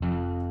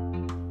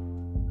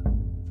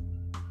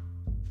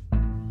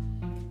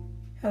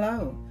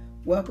Hello,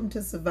 welcome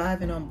to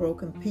Surviving on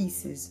Broken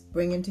Pieces,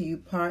 bringing to you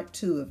part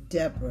 2 of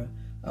Deborah,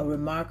 a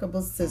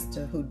remarkable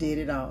sister who did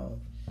it all.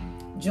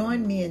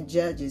 Join me in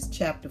Judges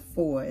chapter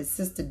 4 as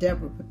Sister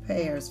Deborah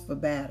prepares for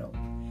battle.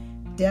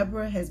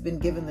 Deborah has been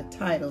given the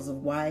titles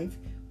of wife,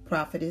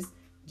 prophetess,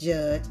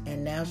 judge,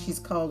 and now she's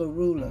called a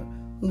ruler,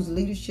 whose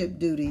leadership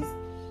duties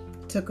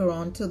took her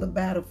onto the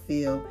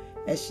battlefield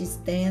as she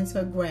stands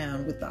her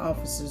ground with the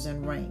officers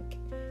in rank.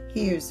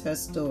 Here's her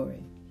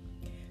story.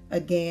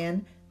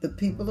 Again, the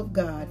people of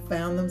God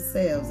found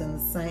themselves in the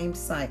same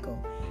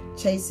cycle,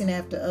 chasing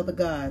after other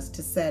gods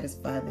to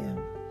satisfy them.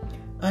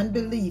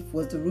 Unbelief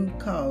was the root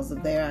cause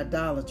of their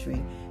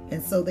idolatry,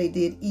 and so they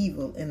did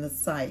evil in the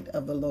sight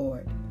of the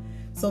Lord.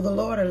 So the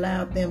Lord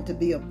allowed them to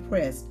be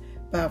oppressed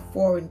by a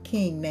foreign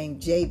king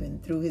named Jabin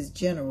through his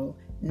general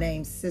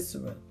named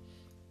Sisera.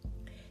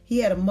 He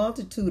had a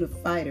multitude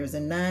of fighters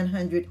and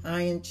 900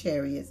 iron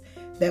chariots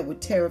that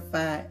would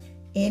terrify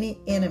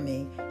any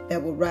enemy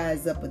that would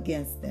rise up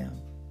against them.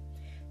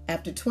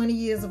 After 20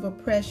 years of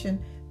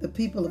oppression, the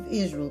people of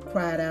Israel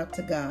cried out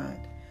to God.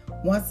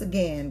 Once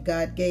again,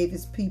 God gave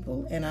his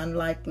people an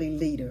unlikely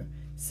leader,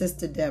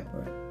 Sister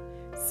Deborah.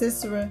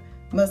 Sisera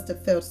must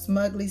have felt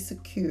smugly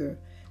secure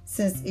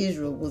since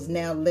Israel was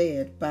now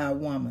led by a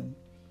woman.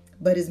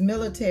 But his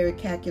military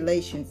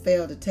calculation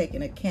failed to take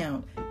into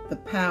account the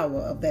power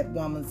of that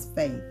woman's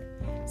faith.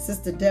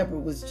 Sister Deborah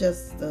was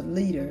just the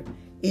leader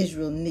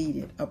Israel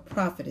needed, a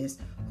prophetess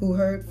who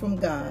heard from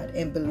God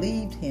and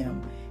believed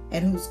him,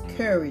 and whose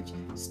courage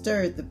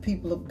stirred the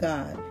people of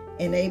God,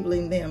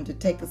 enabling them to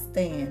take a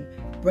stand,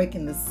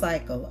 breaking the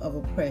cycle of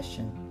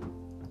oppression.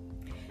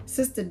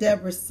 Sister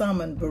Deborah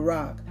summoned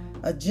Barak,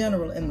 a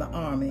general in the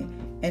army,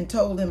 and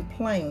told him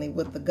plainly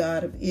what the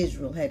God of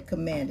Israel had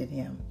commanded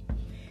him,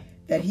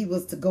 that he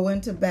was to go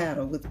into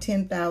battle with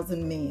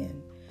 10,000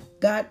 men.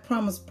 God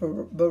promised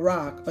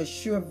Barak a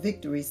sure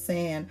victory,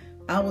 saying,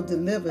 "I will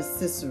deliver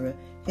Sisera,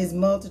 his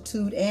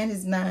multitude, and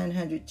his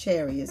 900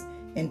 chariots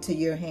into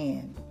your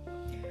hand."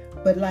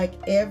 But like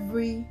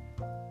every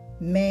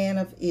man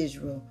of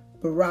Israel,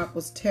 Barak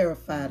was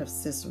terrified of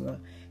Sisera,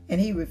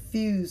 and he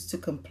refused to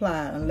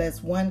comply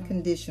unless one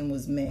condition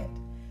was met.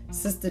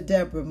 Sister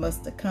Deborah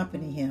must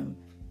accompany him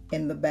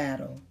in the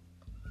battle.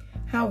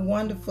 How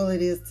wonderful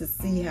it is to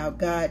see how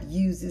God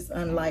uses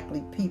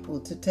unlikely people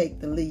to take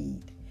the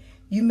lead.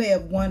 You may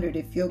have wondered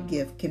if your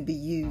gift can be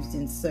used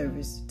in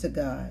service to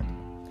God.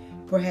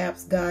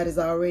 Perhaps God is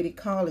already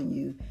calling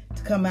you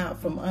to come out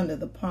from under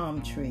the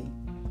palm tree.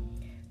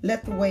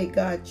 Let the way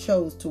God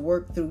chose to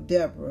work through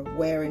Deborah,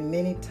 wearing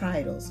many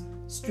titles,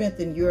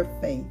 strengthen your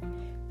faith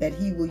that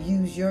he will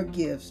use your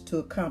gifts to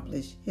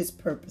accomplish his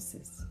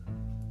purposes.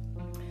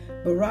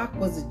 Barak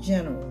was a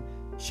general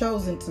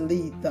chosen to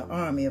lead the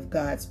army of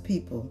God's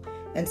people,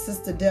 and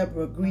Sister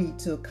Deborah agreed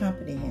to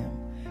accompany him,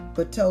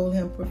 but told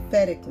him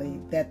prophetically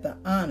that the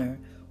honor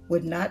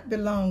would not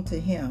belong to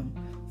him,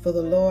 for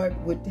the Lord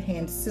would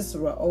hand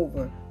Sisera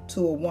over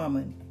to a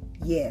woman,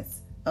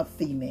 yes, a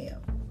female.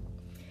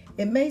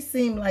 It may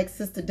seem like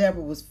Sister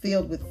Deborah was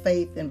filled with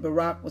faith and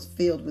Barak was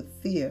filled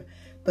with fear,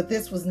 but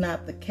this was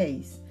not the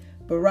case.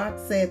 Barak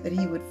said that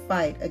he would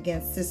fight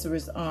against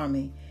Sisera's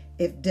army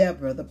if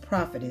Deborah, the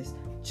prophetess,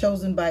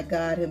 chosen by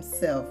God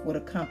himself, would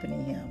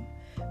accompany him,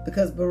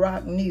 because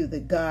Barak knew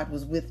that God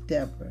was with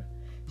Deborah.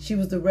 She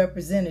was the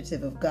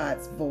representative of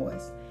God's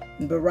voice,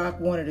 and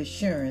Barak wanted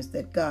assurance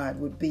that God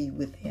would be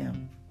with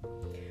him.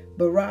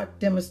 Barak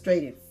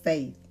demonstrated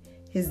faith.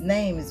 His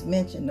name is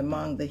mentioned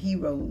among the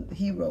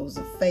heroes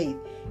of faith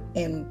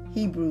in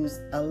Hebrews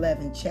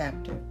 11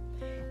 chapter.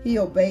 He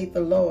obeyed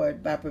the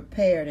Lord by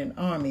preparing an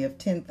army of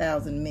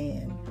 10,000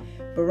 men.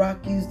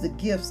 Barak used the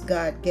gifts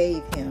God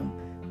gave him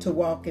to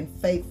walk in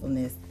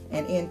faithfulness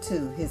and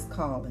into his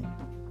calling.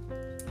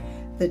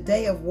 The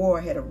day of war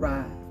had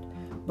arrived.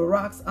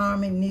 Barak's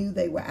army knew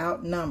they were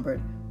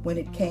outnumbered when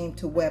it came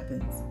to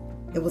weapons.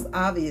 It was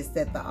obvious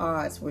that the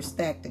odds were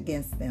stacked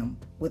against them,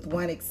 with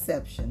one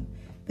exception.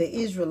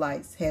 The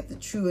Israelites had the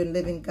true and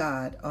living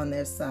God on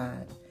their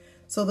side.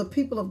 So the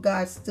people of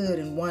God stood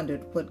and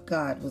wondered what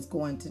God was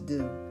going to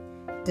do.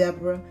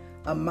 Deborah,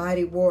 a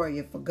mighty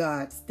warrior for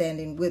God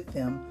standing with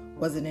them,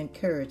 was an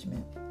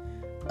encouragement.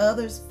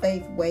 Others'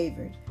 faith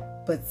wavered,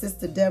 but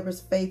Sister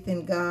Deborah's faith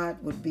in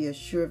God would be a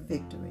sure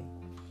victory.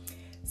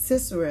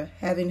 Sisera,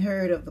 having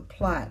heard of the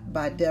plot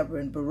by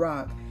Deborah and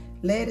Barak,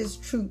 led his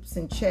troops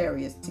and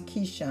chariots to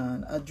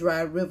Kishon, a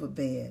dry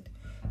riverbed.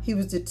 He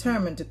was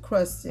determined to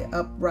crush the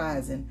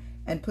uprising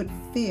and put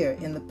fear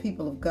in the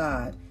people of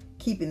God,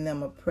 keeping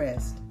them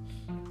oppressed.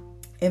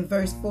 In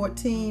verse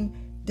 14,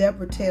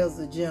 Deborah tells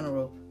the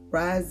general,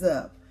 "Rise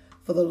up,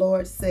 for the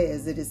Lord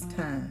says it is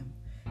time."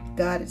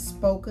 God had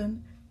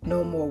spoken,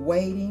 no more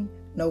waiting,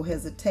 no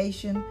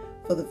hesitation,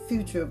 for the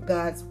future of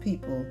God's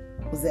people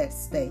was at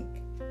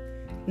stake.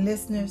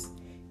 Listeners,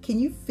 can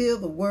you feel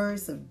the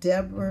words of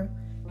Deborah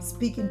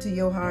speaking to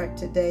your heart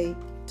today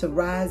to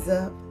rise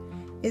up?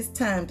 It's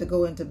time to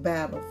go into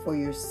battle for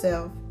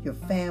yourself, your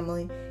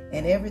family,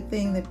 and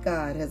everything that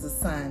God has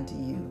assigned to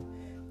you.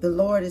 The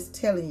Lord is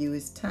telling you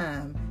it's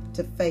time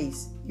to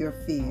face your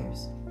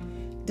fears.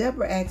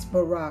 Deborah asked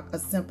Barak a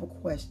simple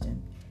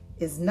question.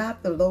 Is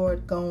not the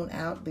Lord gone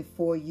out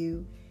before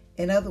you?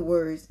 In other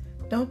words,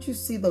 don't you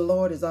see the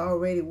Lord is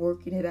already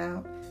working it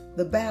out?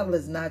 The battle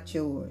is not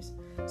yours.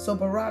 So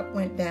Barak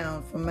went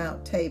down from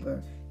Mount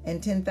Tabor,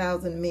 and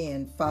 10,000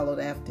 men followed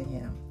after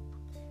him.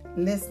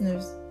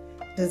 Listeners,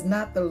 does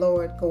not the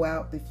Lord go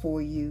out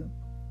before you?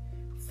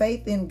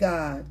 Faith in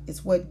God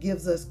is what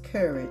gives us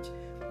courage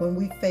when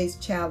we face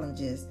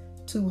challenges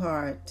too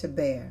hard to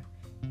bear.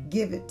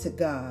 Give it to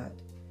God.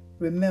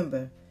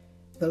 Remember,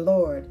 the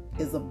Lord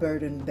is a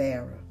burden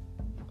bearer.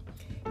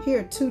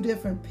 Here are two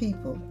different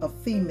people, a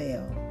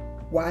female,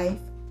 wife,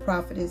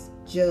 prophetess,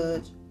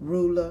 judge,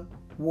 ruler,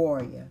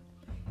 warrior,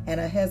 and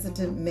a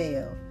hesitant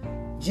male,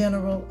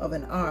 general of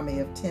an army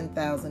of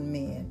 10,000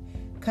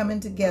 men, coming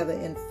together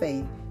in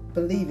faith,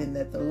 believing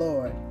that the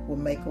Lord will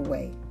make a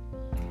way.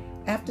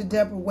 After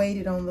Deborah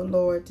waited on the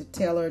Lord to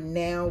tell her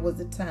now was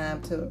the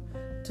time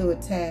to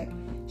attack,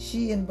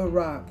 she and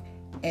Barak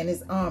and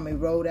his army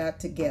rode out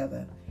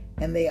together,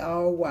 and they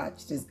all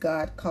watched as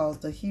God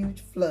caused a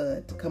huge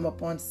flood to come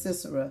upon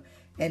Sisera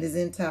and his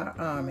entire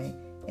army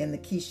in the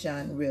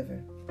Kishon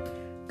River.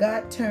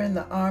 God turned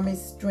the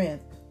army's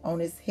strength on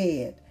his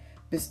head,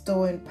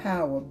 bestowing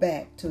power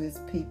back to his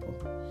people.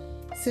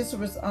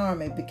 Sisera's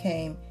army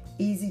became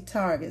easy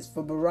targets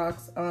for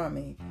Barak's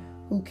army,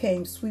 who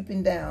came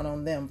sweeping down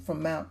on them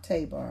from Mount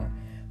Tabor,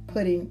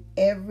 putting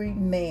every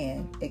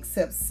man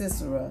except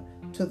Sisera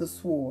to the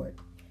sword.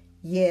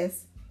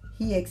 Yes,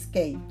 he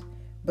escaped,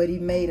 but he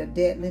made a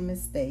deadly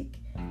mistake,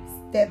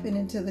 stepping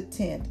into the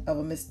tent of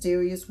a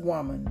mysterious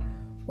woman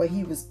where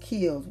he was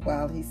killed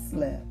while he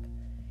slept,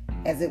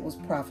 as it was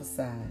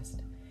prophesied.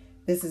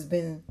 This has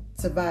been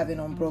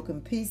Surviving on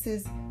Broken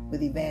Pieces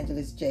with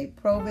Evangelist J.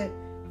 Provett.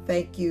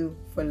 Thank you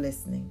for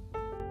listening.